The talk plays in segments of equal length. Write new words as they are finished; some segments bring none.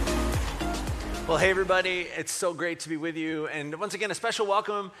Well, hey everybody, it's so great to be with you. And once again, a special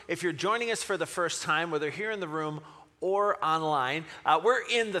welcome if you're joining us for the first time, whether here in the room or online. We're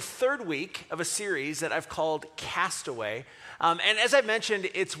in the third week of a series that I've called Castaway. And as I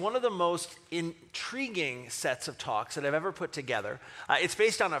mentioned, it's one of the most intriguing sets of talks that I've ever put together. It's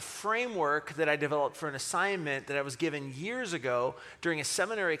based on a framework that I developed for an assignment that I was given years ago during a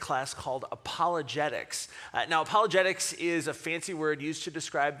seminary class called apologetics. Now, apologetics is a fancy word used to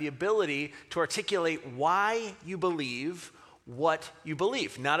describe the ability to articulate why you believe what you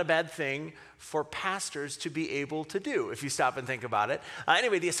believe. Not a bad thing for pastors to be able to do, if you stop and think about it.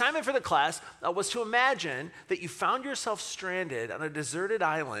 Anyway, the assignment for the class was to imagine that you found yourself stranded on a deserted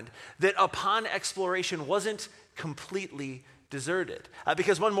island that upon exploration wasn't completely deserted.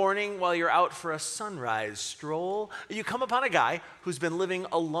 Because one morning while you're out for a sunrise stroll, you come upon a guy who's been living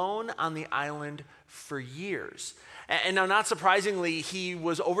alone on the island for years. And now, not surprisingly, he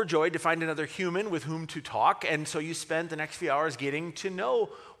was overjoyed to find another human with whom to talk, and so you spent the next few hours getting to know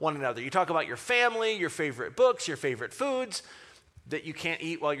one another. You talk about your family, your favorite books, your favorite foods that you can't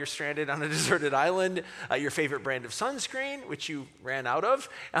eat while you're stranded on a deserted island, your favorite brand of sunscreen, which you ran out of,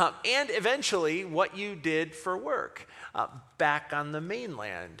 and eventually what you did for work back on the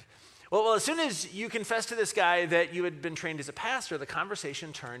mainland. Well, as soon as you confessed to this guy that you had been trained as a pastor, the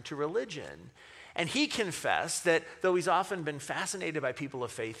conversation turned to religion. And he confessed that though he's often been fascinated by people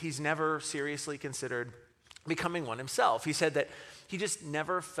of faith, he's never seriously considered becoming one himself. He said that he just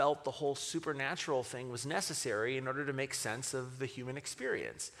never felt the whole supernatural thing was necessary in order to make sense of the human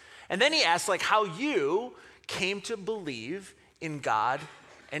experience. And then he asked, how you came to believe in God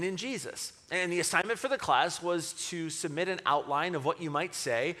and in Jesus. And the assignment for the class was to submit an outline of what you might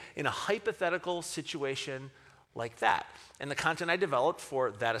say in a hypothetical situation like that. And the content I developed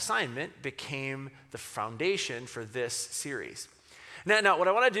for that assignment became the foundation for this series. Now, what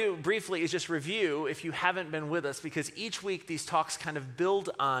I want to do briefly is just review if you haven't been with us, because each week these talks kind of build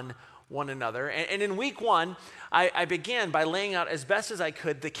on one another. And in week one, I began by laying out as best as I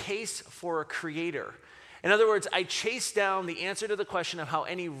could the case for a creator. In other words, I chased down the answer to the question of how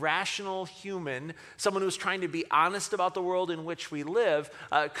any rational human, someone who's trying to be honest about the world in which we live,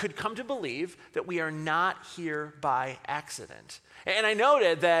 could come to believe that we are not here by accident. And I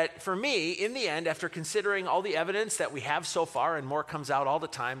noted that for me, in the end, after considering all the evidence that we have so far, and more comes out all the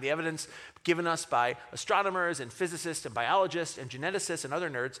time, the evidence given us by astronomers and physicists and biologists and geneticists and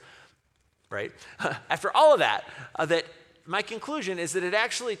other nerds, right? After all of that, that my conclusion is that it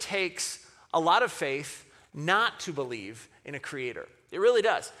actually takes a lot of faith not to believe in a creator. It really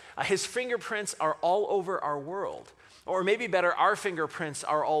does. His fingerprints are all over our world. Or maybe better, our fingerprints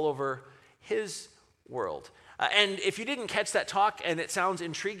are all over his world. And if you didn't catch that talk and it sounds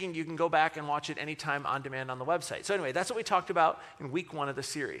intriguing, you can go back and watch it anytime on demand on the website. So anyway, that's what we talked about in week one of the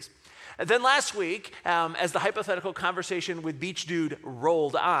series. And then last week, as the hypothetical conversation with Beach Dude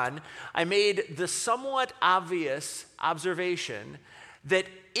rolled on, I made the somewhat obvious observation that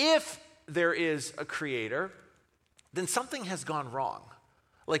if there is a creator, then something has gone wrong,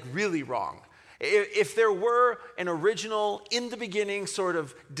 like really wrong. If there were an original, in the beginning sort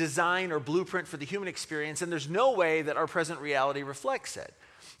of design or blueprint for the human experience, then there's no way that our present reality reflects it.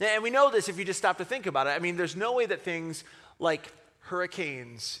 And we know this if you just stop to think about it. I mean, there's no way that things like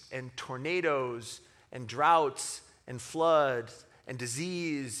hurricanes and tornadoes and droughts and floods and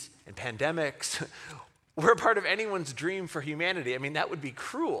disease and pandemics were a part of anyone's dream for humanity. I mean, that would be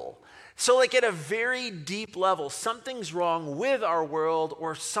cruel. So at a very deep level, something's wrong with our world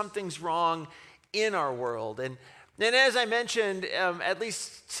or something's wrong in our world. And as I mentioned, at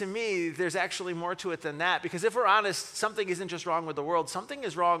least to me, there's actually more to it than that. Because if we're honest, something isn't just wrong with the world. Something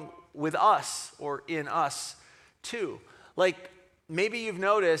is wrong with us or in us too. Maybe you've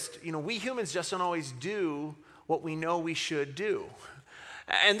noticed, we humans just don't always do what we know we should do.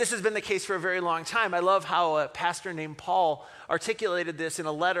 And this has been the case for a very long time. I love how a pastor named Paul articulated this in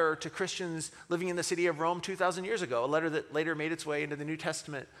a letter to Christians living in the city of Rome 2,000 years ago, a letter that later made its way into the New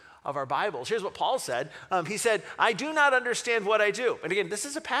Testament of our Bibles. Here's what Paul said. He said, "I do not understand what I do." And again, this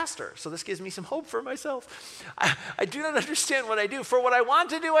is a pastor, so this gives me some hope for myself. I do not understand what I do. For what I want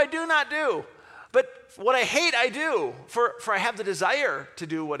to do, I do not do. But what I hate, I do. For I have the desire to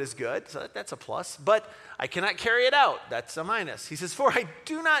do what is good. So that's a plus. But I cannot carry it out. That's a minus. He says, "For I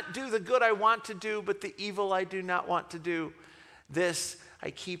do not do the good I want to do, but the evil I do not want to do. This I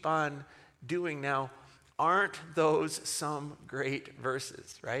keep on doing." Now, aren't those some great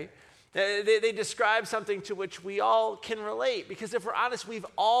verses, right? They describe something to which we all can relate. Because if we're honest, we've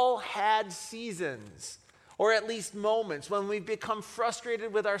all had seasons or at least moments when we become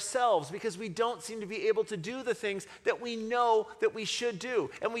frustrated with ourselves because we don't seem to be able to do the things that we know that we should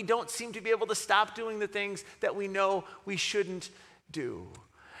do, and we don't seem to be able to stop doing the things that we know we shouldn't do.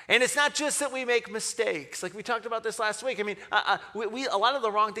 And it's not just that we make mistakes. Like we talked about this last week. I mean, a lot of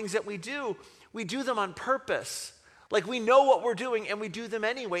the wrong things that we do them on purpose. Like we know what we're doing and we do them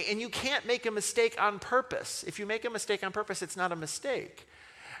anyway. And you can't make a mistake on purpose. If you make a mistake on purpose, it's not a mistake.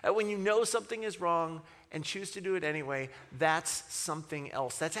 When you know something is wrong and choose to do it anyway, that's something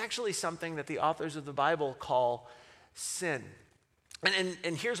else. That's actually something that the authors of the Bible call sin.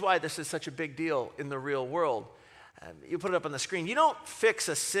 And here's why this is such a big deal in the real world. You put it up on the screen. You don't fix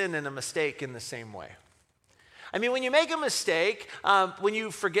a sin and a mistake in the same way. I mean, when you make a mistake, when you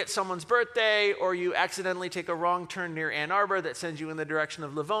forget someone's birthday or you accidentally take a wrong turn near Ann Arbor that sends you in the direction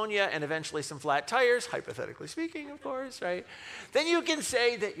of Livonia and eventually some flat tires, hypothetically speaking, of course, right? Then you can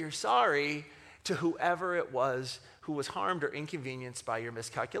say that you're sorry to whoever it was who was harmed or inconvenienced by your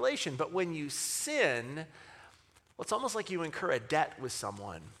miscalculation. But when you sin, well, it's almost like you incur a debt with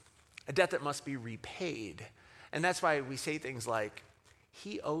someone, a debt that must be repaid. And that's why we say things like,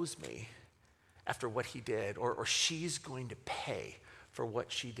 he owes me after what he did, or she's going to pay for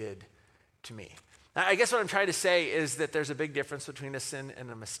what she did to me. Now, I guess what I'm trying to say is that there's a big difference between a sin and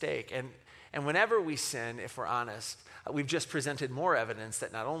a mistake. And whenever we sin, if we're honest, we've just presented more evidence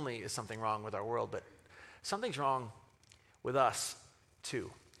that not only is something wrong with our world, but something's wrong with us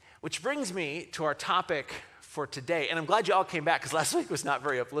too. Which brings me to our topic for today. And I'm glad you all came back because last week was not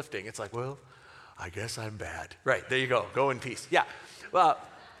very uplifting. It's like, well, I guess I'm bad. Right, there you go. Go in peace. Yeah. Well,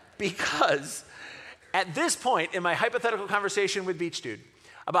 because at this point in my hypothetical conversation with Beach Dude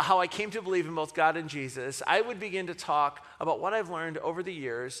about how I came to believe in both God and Jesus, I would begin to talk about what I've learned over the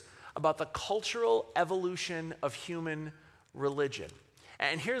years about the cultural evolution of human religion.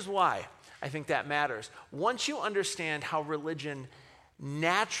 And here's why I think that matters. Once you understand how religion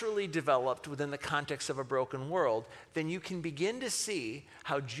naturally developed within the context of a broken world, then you can begin to see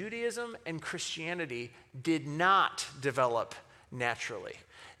how Judaism and Christianity did not develop naturally.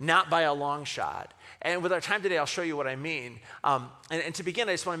 Not by a long shot. And with our time today, I'll show you what I mean. And to begin,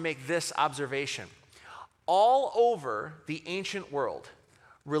 I just want to make this observation. All over the ancient world,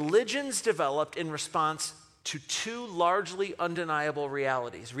 religions developed in response to two largely undeniable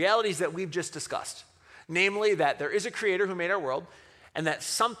realities that we've just discussed. Namely, that there is a creator who made our world, and that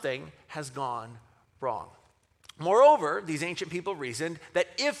something has gone wrong. Moreover, these ancient people reasoned that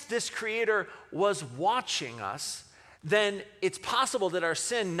if this creator was watching us, then it's possible that our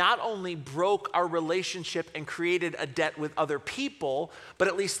sin not only broke our relationship and created a debt with other people, but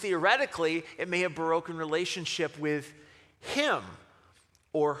at least theoretically, it may have broken relationship with him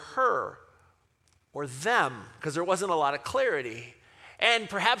or her or them, because there wasn't a lot of clarity. And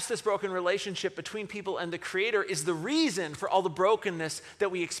perhaps this broken relationship between people and the Creator is the reason for all the brokenness that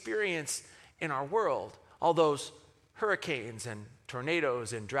we experience in our world. All those hurricanes and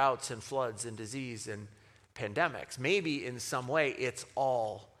tornadoes and droughts and floods and disease and pandemics. Maybe in some way it's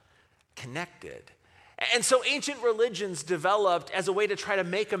all connected. And so ancient religions developed as a way to try to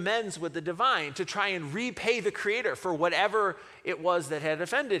make amends with the divine, to try and repay the Creator for whatever it was that had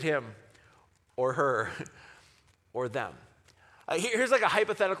offended him or her or them. Here's like a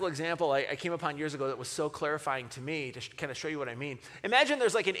hypothetical example I came upon years ago that was so clarifying to me to kind of show you what I mean. Imagine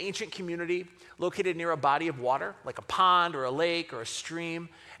there's like an ancient community located near a body of water, like a pond or a lake or a stream,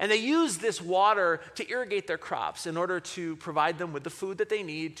 and they use this water to irrigate their crops in order to provide them with the food that they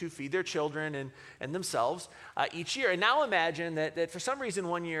need to feed their children and themselves each year. And now imagine that for some reason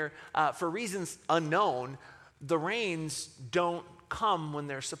one year, for reasons unknown, the rains don't come when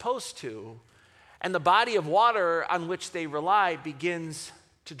they're supposed to. And the body of water on which they rely begins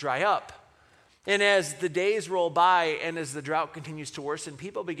to dry up. And as the days roll by and as the drought continues to worsen,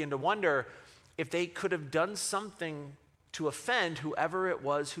 people begin to wonder if they could have done something to offend whoever it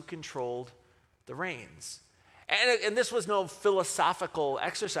was who controlled the rains. And this was no philosophical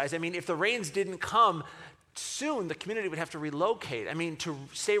exercise. I mean, if the rains didn't come soon, the community would have to relocate. I mean, to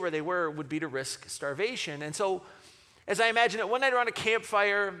stay where they were would be to risk starvation. And so, as I imagine it, one night around a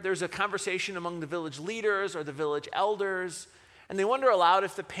campfire, there's a conversation among the village leaders or the village elders, and they wonder aloud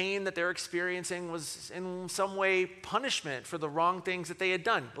if the pain that they're experiencing was in some way punishment for the wrong things that they had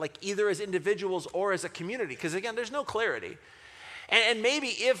done, like either as individuals or as a community, because again, there's no clarity. And maybe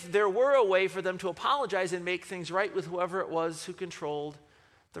if there were a way for them to apologize and make things right with whoever it was who controlled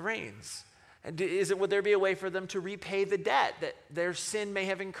the rains. And would there be a way for them to repay the debt that their sin may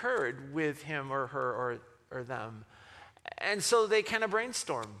have incurred with him or her or them? And so they kind of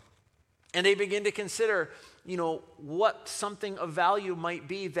brainstorm and they begin to consider, what something of value might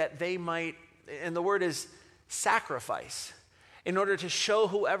be that they might, and the word is sacrifice in order to show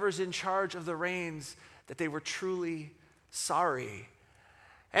whoever's in charge of the rains that they were truly sorry.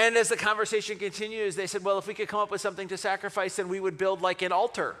 And as the conversation continues, they said, well, if we could come up with something to sacrifice, then we would build like an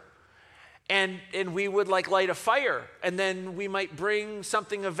altar. And we would like light a fire. And then we might bring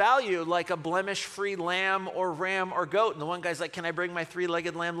something of value like a blemish-free lamb or ram or goat. And the one guy's like, can I bring my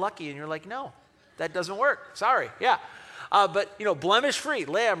three-legged lamb Lucky? And you're like, no, that doesn't work. Sorry. Yeah. But blemish-free,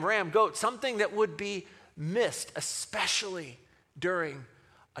 lamb, ram, goat, something that would be missed, especially during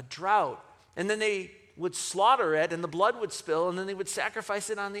a drought. And then they would slaughter it and the blood would spill and then they would sacrifice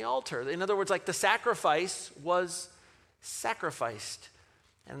it on the altar. In other words, like the sacrifice was sacrificed.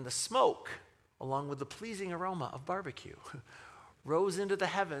 And the smoke, along with the pleasing aroma of barbecue, rose into the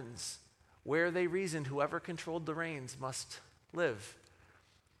heavens where they reasoned whoever controlled the rains must live.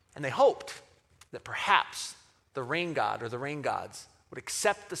 And they hoped that perhaps the rain god or the rain gods would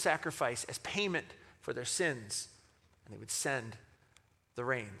accept the sacrifice as payment for their sins, and they would send the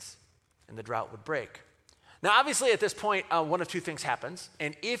rains, and the drought would break. Now, obviously, at this point, one of two things happens.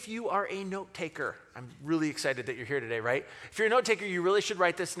 And if you are a note taker, I'm really excited that you're here today, right? If you're a note taker, you really should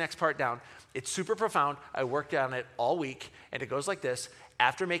write this next part down. It's super profound. I worked on it all week, and it goes like this.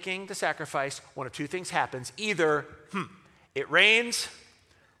 After making the sacrifice, one of two things happens. Either it rains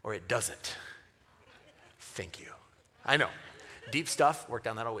or it doesn't. Thank you. I know. Deep stuff, worked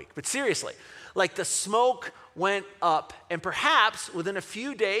on that all week. But seriously, like the smoke went up, and perhaps within a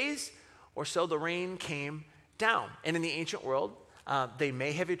few days or so, the rain came down. And in the ancient world, they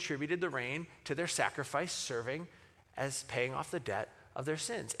may have attributed the rain to their sacrifice serving as paying off the debt of their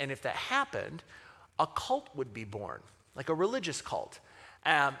sins. And if that happened, a cult would be born, like a religious cult.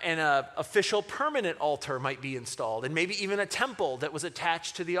 And an official permanent altar might be installed, and maybe even a temple that was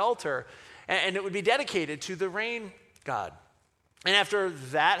attached to the altar, and it would be dedicated to the rain god. And after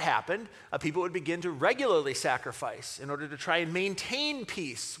that happened, people would begin to regularly sacrifice in order to try and maintain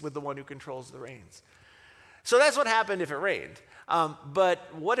peace with the one who controls the rains. So that's what happened if it rained. But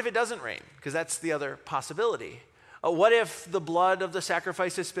what if it doesn't rain? Because that's the other possibility. What if the blood of the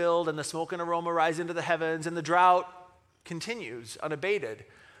sacrifice is spilled and the smoke and aroma rise into the heavens and the drought continues unabated?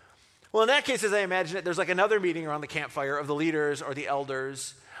 Well, in that case, as I imagine it, there's like another meeting around the campfire of the leaders or the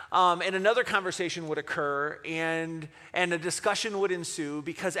elders, and another conversation would occur and a discussion would ensue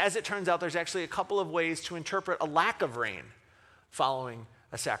because, as it turns out, there's actually a couple of ways to interpret a lack of rain following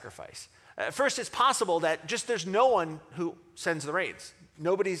a sacrifice. First, it's possible that just there's no one who sends the rains.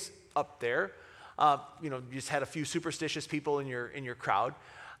 Nobody's up there. You just had a few superstitious people in your crowd,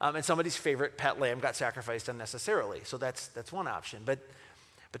 and somebody's favorite pet lamb got sacrificed unnecessarily. So that's one option. But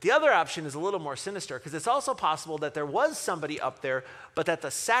the other option is a little more sinister because it's also possible that there was somebody up there, but that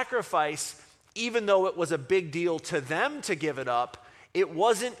the sacrifice, even though it was a big deal to them to give it up, it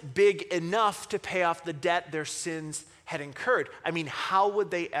wasn't big enough to pay off the debt their sins had incurred. I mean, how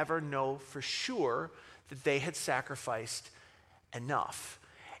would they ever know for sure that they had sacrificed enough?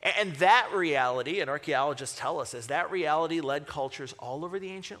 And that reality, and archaeologists tell us, is that reality led cultures all over the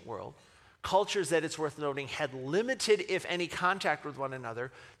ancient world, cultures that, it's worth noting, had limited, if any, contact with one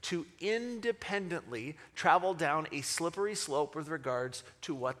another, to independently travel down a slippery slope with regards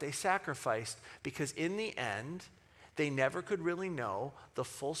to what they sacrificed, because in the end, they never could really know the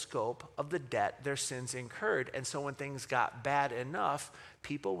full scope of the debt their sins incurred. And so when things got bad enough,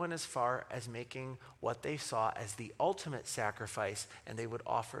 people went as far as making what they saw as the ultimate sacrifice, and they would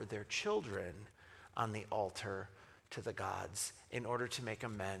offer their children on the altar to the gods in order to make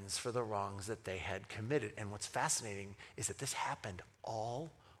amends for the wrongs that they had committed. And what's fascinating is that this happened all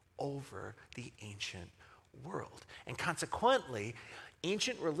over the ancient world. And consequently,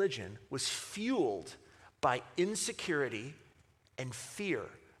 ancient religion was fueled by insecurity and fear.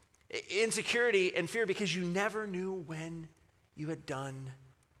 Insecurity and fear because you never knew when you had done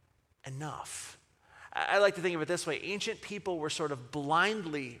enough. I like to think of it this way. Ancient people were sort of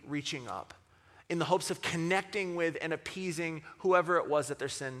blindly reaching up in the hopes of connecting with and appeasing whoever it was that their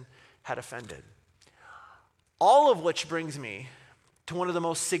sin had offended. All of which brings me to one of the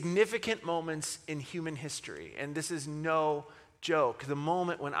most significant moments in human history. And this is no joke. The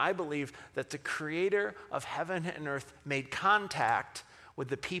moment when I believe that the creator of heaven and earth made contact with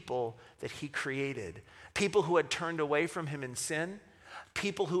the people that he created. People who had turned away from him in sin.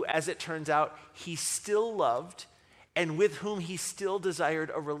 People who, as it turns out, he still loved and with whom he still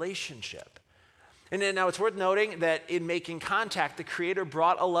desired a relationship. And then now it's worth noting that in making contact, the Creator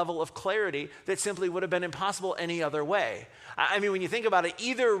brought a level of clarity that simply would have been impossible any other way. I mean, when you think about it,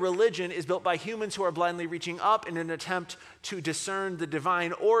 either religion is built by humans who are blindly reaching up in an attempt to discern the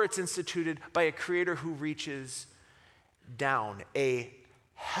divine, or it's instituted by a Creator who reaches down, a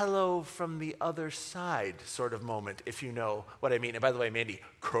hello from the other side sort of moment, if you know what I mean. And by the way, Mandy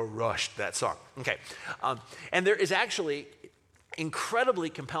crushed that song. Okay. And there is actually incredibly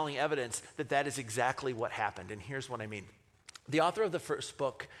compelling evidence that that is exactly what happened. And here's what I mean. The author of the first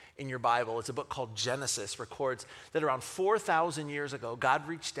book in your Bible, it's a book called Genesis, records that around 4,000 years ago, God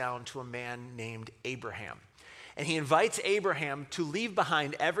reached down to a man named Abraham. And he invites Abraham to leave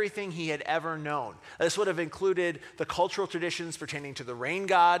behind everything he had ever known. This would have included the cultural traditions pertaining to the rain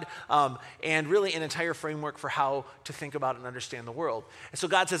god, and really an entire framework for how to think about and understand the world. And so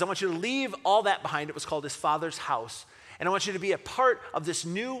God says, I want you to leave all that behind. It was called his father's house. And I want you to be a part of this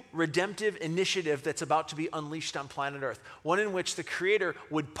new redemptive initiative that's about to be unleashed on planet Earth, one in which the Creator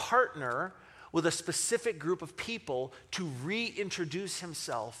would partner with a specific group of people to reintroduce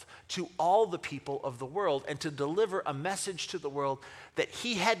himself to all the people of the world and to deliver a message to the world that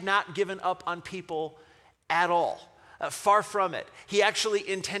he had not given up on people at all. Far from it. He actually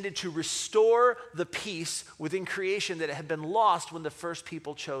intended to restore the peace within creation that had been lost when the first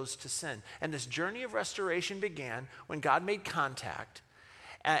people chose to sin. And this journey of restoration began when God made contact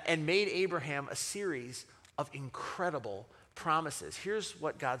and made Abraham a series of incredible promises. Here's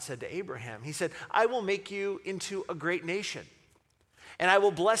what God said to Abraham. He said, I will make you into a great nation, and I will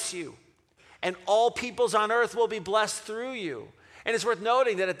bless you, and all peoples on earth will be blessed through you. And it's worth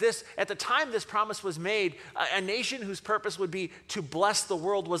noting that at the time this promise was made, a nation whose purpose would be to bless the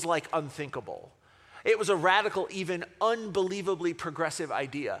world was like unthinkable. It was a radical, even unbelievably progressive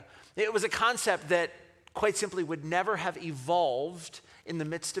idea. It was a concept that, quite simply, would never have evolved in the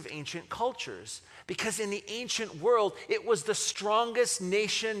midst of ancient cultures. Because in the ancient world, it was the strongest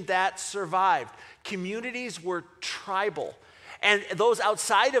nation that survived. Communities were tribal. And those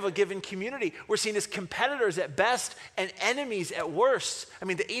outside of a given community were seen as competitors at best and enemies at worst. I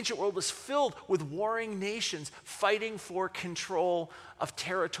mean, the ancient world was filled with warring nations fighting for control of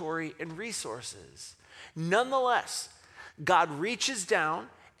territory and resources. Nonetheless, God reaches down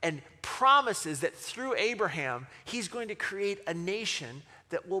and promises that through Abraham, he's going to create a nation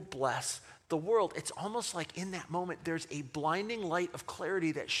that will bless the world. It's almost like in that moment, there's a blinding light of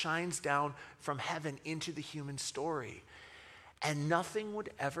clarity that shines down from heaven into the human story. And nothing would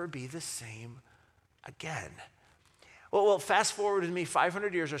ever be the same again. Well, fast forward with me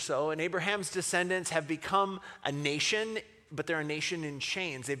 500 years or so, and Abraham's descendants have become a nation, but they're a nation in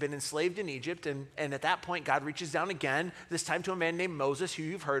chains. They've been enslaved in Egypt, and at that point, God reaches down again, this time to a man named Moses, who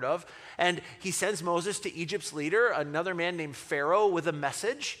you've heard of, and he sends Moses to Egypt's leader, another man named Pharaoh, with a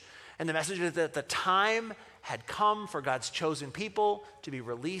message, and the message is that the time had come for God's chosen people to be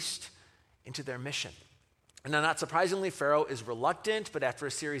released into their mission. And now, not surprisingly, Pharaoh is reluctant, but after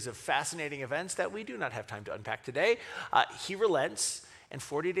a series of fascinating events that we do not have time to unpack today, he relents, and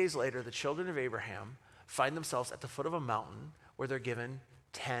 40 days later, the children of Abraham find themselves at the foot of a mountain where they're given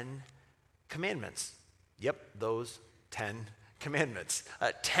 10 commandments. Yep, those 10 commandments.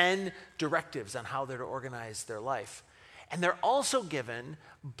 10 directives on how they're to organize their life. And they're also given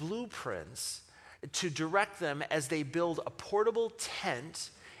blueprints to direct them as they build a portable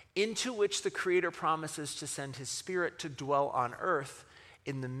tent into which the Creator promises to send his Spirit to dwell on earth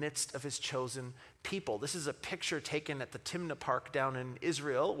in the midst of his chosen people. This is a picture taken at the Timna Park down in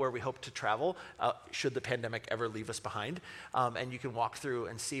Israel, where we hope to travel, should the pandemic ever leave us behind. And you can walk through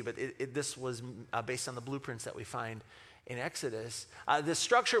and see, but this was based on the blueprints that we find in Exodus. This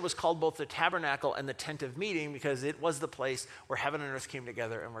structure was called both the tabernacle and the tent of meeting because it was the place where heaven and earth came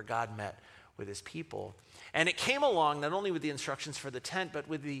together and where God met with his people. And it came along not only with the instructions for the tent, but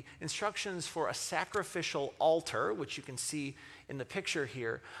with the instructions for a sacrificial altar, which you can see in the picture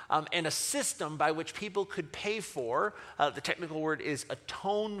here, and a system by which people could pay for, the technical word is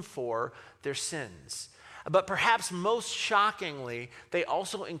atone for, their sins. But perhaps most shockingly, they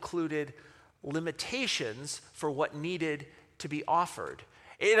also included limitations for what needed to be offered.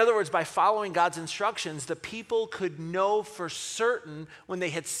 In other words, by following God's instructions, the people could know for certain when they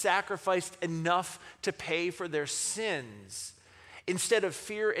had sacrificed enough to pay for their sins. Instead of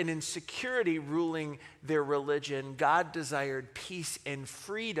fear and insecurity ruling their religion, God desired peace and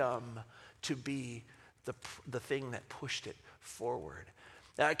freedom to be the thing that pushed it forward.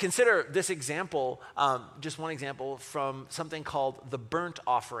 Consider this example, just one example from something called the burnt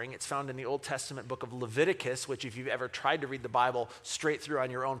offering. It's found in the Old Testament book of Leviticus, which if you've ever tried to read the Bible straight through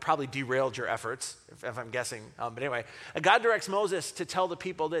on your own, probably derailed your efforts, if I'm guessing. But anyway, God directs Moses to tell the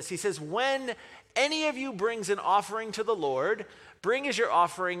people this. He says, when any of you brings an offering to the Lord, bring as your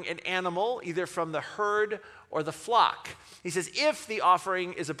offering an animal, either from the herd or the flock. He says, if the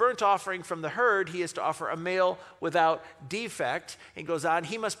offering is a burnt offering from the herd, he is to offer a male without defect. He goes on,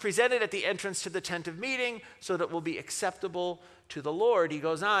 he must present it at the entrance to the tent of meeting so that it will be acceptable to the Lord. He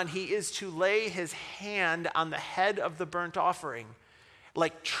goes on, he is to lay his hand on the head of the burnt offering,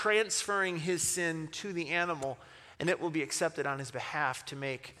 like transferring his sin to the animal, and it will be accepted on his behalf to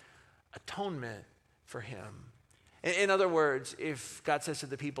make atonement for him. In other words, if God says to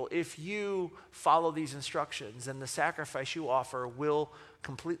the people, if you follow these instructions, then the sacrifice you offer will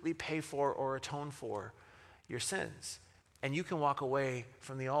completely pay for or atone for your sins. And you can walk away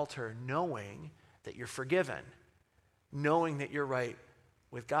from the altar knowing that you're forgiven, knowing that you're right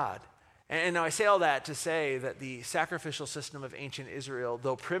with God. And now I say all that to say that the sacrificial system of ancient Israel,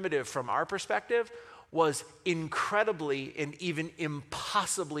 though primitive from our perspective, was incredibly and even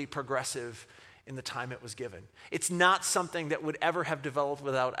impossibly progressive in the time it was given. It's not something that would ever have developed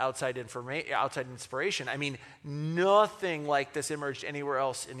without outside inspiration. I mean, nothing like this emerged anywhere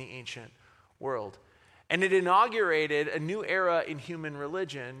else in the ancient world. And it inaugurated a new era in human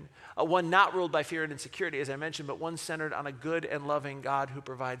religion, one not ruled by fear and insecurity, as I mentioned, but one centered on a good and loving God who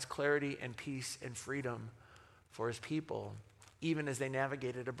provides clarity and peace and freedom for his people, even as they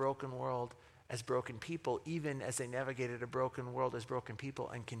navigated a broken world as broken people, even as they navigated a broken world as broken people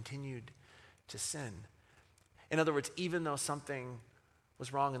and continued to sin. In other words, even though something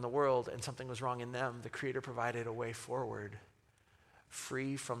was wrong in the world and something was wrong in them, the Creator provided a way forward,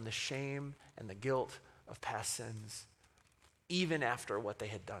 free from the shame and the guilt of past sins. Even after what they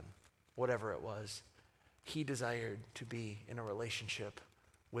had done, whatever it was, he desired to be in a relationship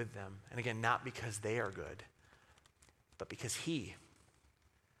with them. And again, not because they are good, but because he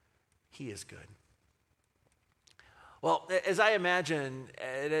is good. Well, as I imagine,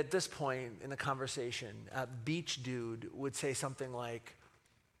 at this point in the conversation, Beach Dude would say something like,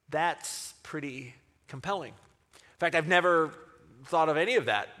 that's pretty compelling. In fact, I've never thought of any of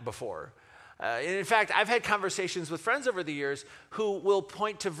that before. In fact, I've had conversations with friends over the years who will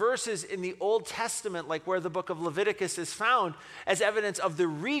point to verses in the Old Testament, like where the book of Leviticus is found, as evidence of the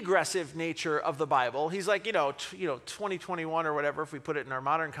regressive nature of the Bible. He's like, 2021 or whatever, if we put it in our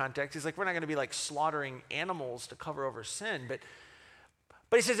modern context, he's like, we're not going to be like slaughtering animals to cover over sin. But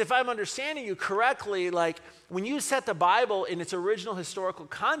he says, if I'm understanding you correctly, like when you set the Bible in its original historical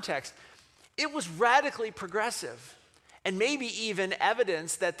context, it was radically progressive. And maybe even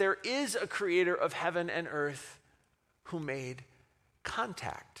evidence that there is a creator of heaven and earth who made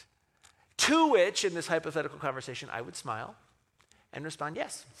contact. To which, in this hypothetical conversation, I would smile and respond,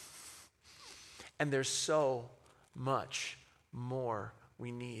 yes. And there's so much more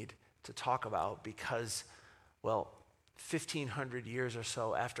we need to talk about because, 1,500 years or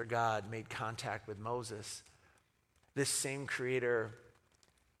so after God made contact with Moses, this same creator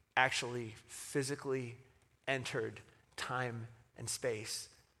actually physically entered time and space.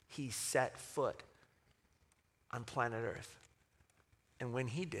 He set foot on planet Earth. And when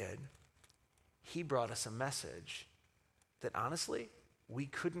he did, he brought us a message that honestly, we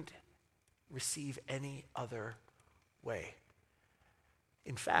couldn't receive any other way.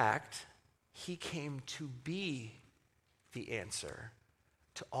 In fact, he came to be the answer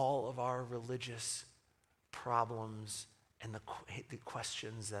to all of our religious problems and the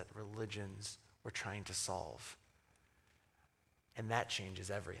questions that religions were trying to solve. And that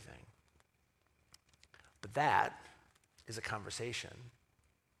changes everything. But that is a conversation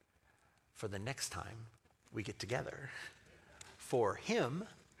for the next time we get together for him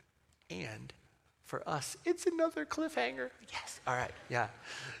and for us. It's another cliffhanger. Yes. All right. Yeah.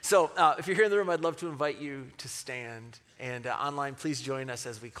 So if you're here in the room, I'd love to invite you to stand. And online, please join us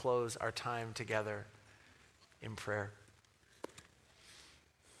as we close our time together in prayer.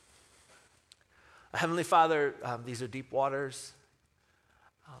 Heavenly Father, these are deep waters.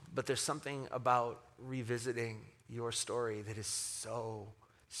 But there's something about revisiting your story that is so,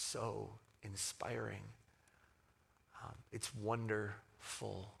 so inspiring. It's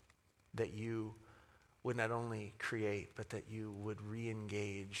wonderful that you would not only create, but that you would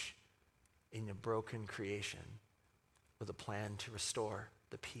re-engage in a broken creation with a plan to restore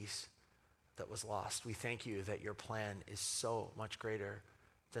the peace that was lost. We thank you that your plan is so much greater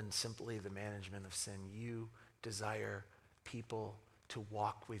than simply the management of sin. You desire people to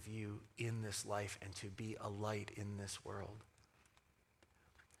walk with you in this life and to be a light in this world.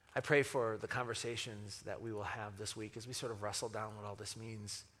 I pray for the conversations that we will have this week as we sort of wrestle down what all this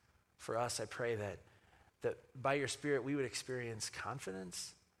means for us. I pray that by your Spirit we would experience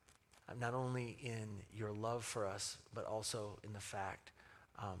confidence, not only in your love for us, but also in the fact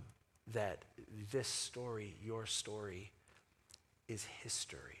that this story, your story, is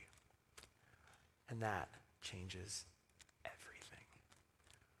history. And that changes everything.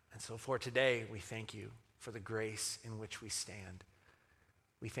 And so for today, we thank you for the grace in which we stand.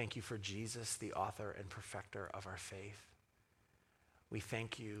 We thank you for Jesus, the author and perfecter of our faith. We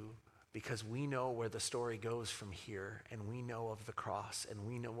thank you because we know where the story goes from here, and we know of the cross, and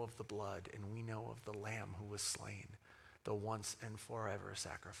we know of the blood, and we know of the Lamb who was slain, the once and forever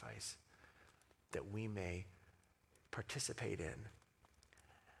sacrifice that we may participate in.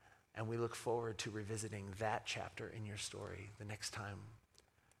 And we look forward to revisiting that chapter in your story the next time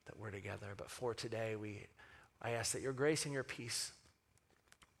that we're together. But for today, I ask that your grace and your peace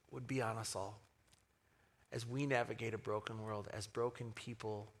would be on us all as we navigate a broken world, as broken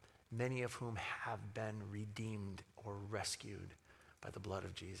people, many of whom have been redeemed or rescued by the blood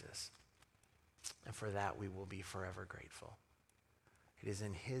of Jesus. And for that, we will be forever grateful. It is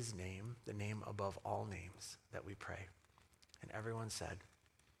in his name, the name above all names, that we pray. And everyone said,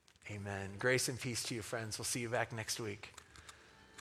 amen. Grace and peace to you, friends. We'll see you back next week.